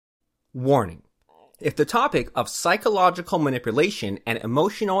Warning. If the topic of psychological manipulation and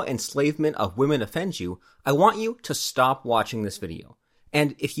emotional enslavement of women offends you, I want you to stop watching this video.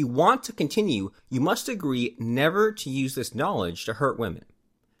 And if you want to continue, you must agree never to use this knowledge to hurt women.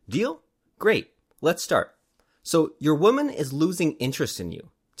 Deal? Great. Let's start. So, your woman is losing interest in you.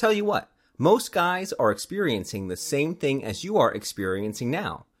 Tell you what, most guys are experiencing the same thing as you are experiencing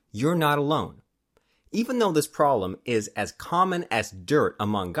now. You're not alone. Even though this problem is as common as dirt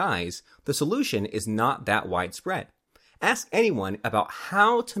among guys, the solution is not that widespread. Ask anyone about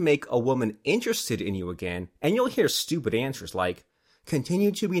how to make a woman interested in you again, and you'll hear stupid answers like,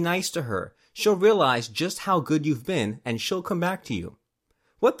 continue to be nice to her, she'll realize just how good you've been, and she'll come back to you.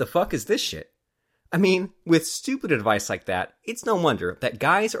 What the fuck is this shit? I mean, with stupid advice like that, it's no wonder that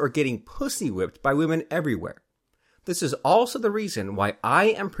guys are getting pussy whipped by women everywhere. This is also the reason why I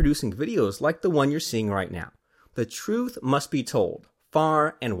am producing videos like the one you're seeing right now. The truth must be told,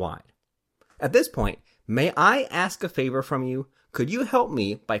 far and wide. At this point, may I ask a favor from you? Could you help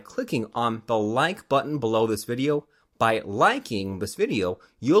me by clicking on the like button below this video? By liking this video,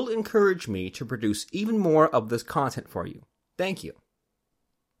 you'll encourage me to produce even more of this content for you. Thank you.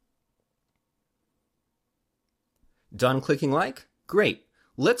 Done clicking like? Great.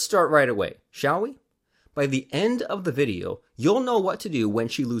 Let's start right away, shall we? By the end of the video, you'll know what to do when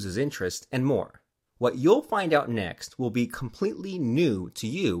she loses interest and more. What you'll find out next will be completely new to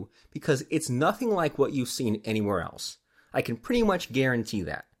you because it's nothing like what you've seen anywhere else. I can pretty much guarantee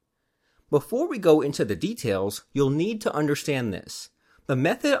that. Before we go into the details, you'll need to understand this. The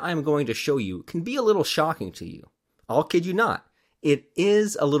method I'm going to show you can be a little shocking to you. I'll kid you not. It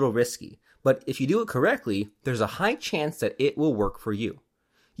is a little risky, but if you do it correctly, there's a high chance that it will work for you.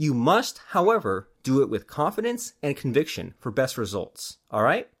 You must, however, do it with confidence and conviction for best results,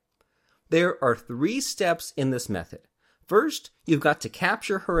 alright? There are 3 steps in this method. First, you've got to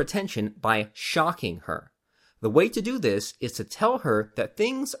capture her attention by shocking her. The way to do this is to tell her that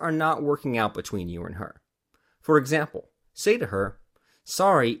things are not working out between you and her. For example, say to her,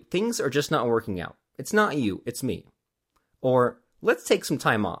 sorry, things are just not working out. It's not you, it's me. Or, let's take some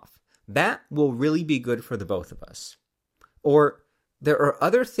time off. That will really be good for the both of us. Or, there are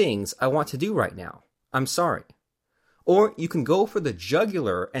other things I want to do right now. I'm sorry. Or you can go for the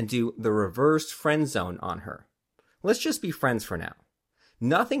jugular and do the reversed friend zone on her. Let's just be friends for now.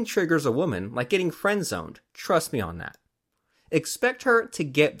 Nothing triggers a woman like getting friend zoned. Trust me on that. Expect her to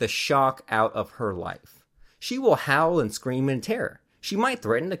get the shock out of her life. She will howl and scream in terror. She might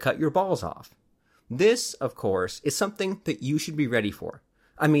threaten to cut your balls off. This, of course, is something that you should be ready for.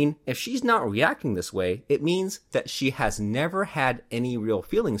 I mean, if she's not reacting this way, it means that she has never had any real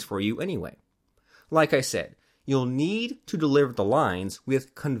feelings for you anyway. Like I said, you'll need to deliver the lines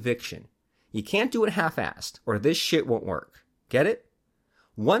with conviction. You can't do it half-assed, or this shit won't work. Get it?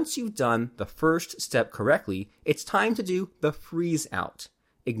 Once you've done the first step correctly, it's time to do the freeze out.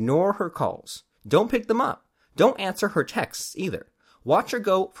 Ignore her calls. Don't pick them up. Don't answer her texts either. Watch her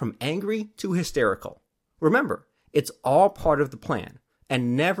go from angry to hysterical. Remember, it's all part of the plan.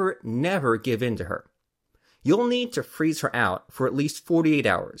 And never give in to her. You'll need to freeze her out for at least 48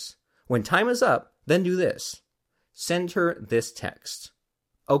 hours. When time is up, then do this. Send her this text.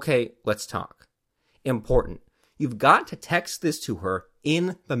 Okay, let's talk. Important. You've got to text this to her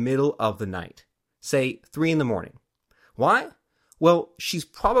in the middle of the night. Say 3 a.m. Why? Well, she's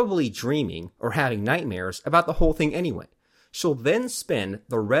probably dreaming or having nightmares about the whole thing anyway. She'll then spend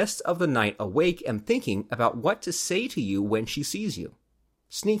the rest of the night awake and thinking about what to say to you when she sees you.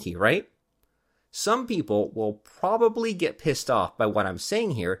 Sneaky, right? Some people will probably get pissed off by what I'm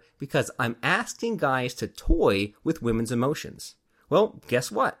saying here because I'm asking guys to toy with women's emotions. Well,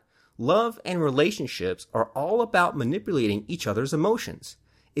 guess what? Love and relationships are all about manipulating each other's emotions.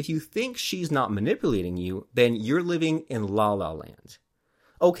 If you think she's not manipulating you, then you're living in la la land.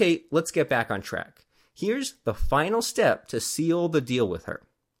 Okay, let's get back on track. Here's the final step to seal the deal with her.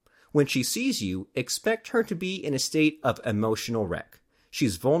 When she sees you, expect her to be in a state of emotional wreck.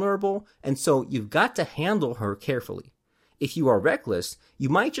 She's vulnerable, and so you've got to handle her carefully. If you are reckless, you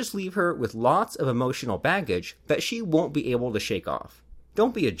might just leave her with lots of emotional baggage that she won't be able to shake off.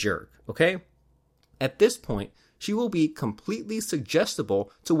 Don't be a jerk, okay? At this point, she will be completely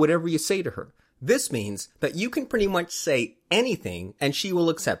suggestible to whatever you say to her. This means that you can pretty much say anything and she will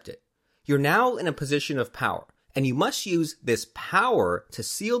accept it. You're now in a position of power, and you must use this power to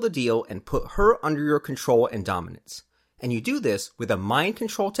seal the deal and put her under your control and dominance. And you do this with a mind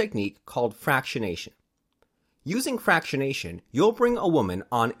control technique called fractionation. Using fractionation, you'll bring a woman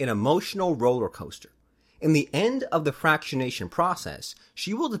on an emotional roller coaster. In the end of the fractionation process,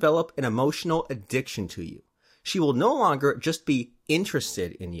 she will develop an emotional addiction to you. She will no longer just be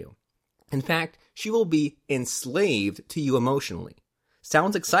interested in you. In fact, she will be enslaved to you emotionally.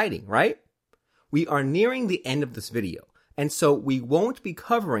 Sounds exciting, right? We are nearing the end of this video, and so we won't be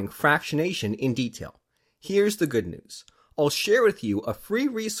covering fractionation in detail. Here's the good news. I'll share with you a free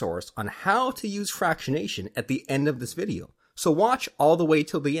resource on how to use fractionation at the end of this video, so watch all the way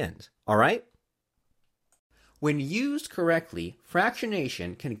till the end, alright? When used correctly,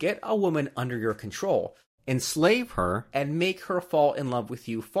 fractionation can get a woman under your control, enslave her, and make her fall in love with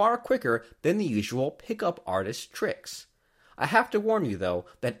you far quicker than the usual pickup artist tricks. I have to warn you, though,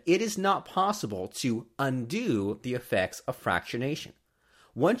 that it is not possible to undo the effects of fractionation.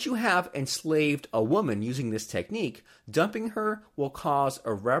 Once you have enslaved a woman using this technique, dumping her will cause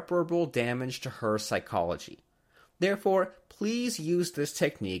irreparable damage to her psychology. Therefore, please use this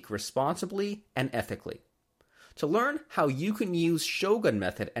technique responsibly and ethically. To learn how you can use Shogun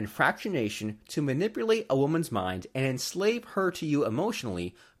method and fractionation to manipulate a woman's mind and enslave her to you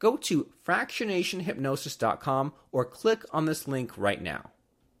emotionally, go to fractionationhypnosis.com or click on this link right now.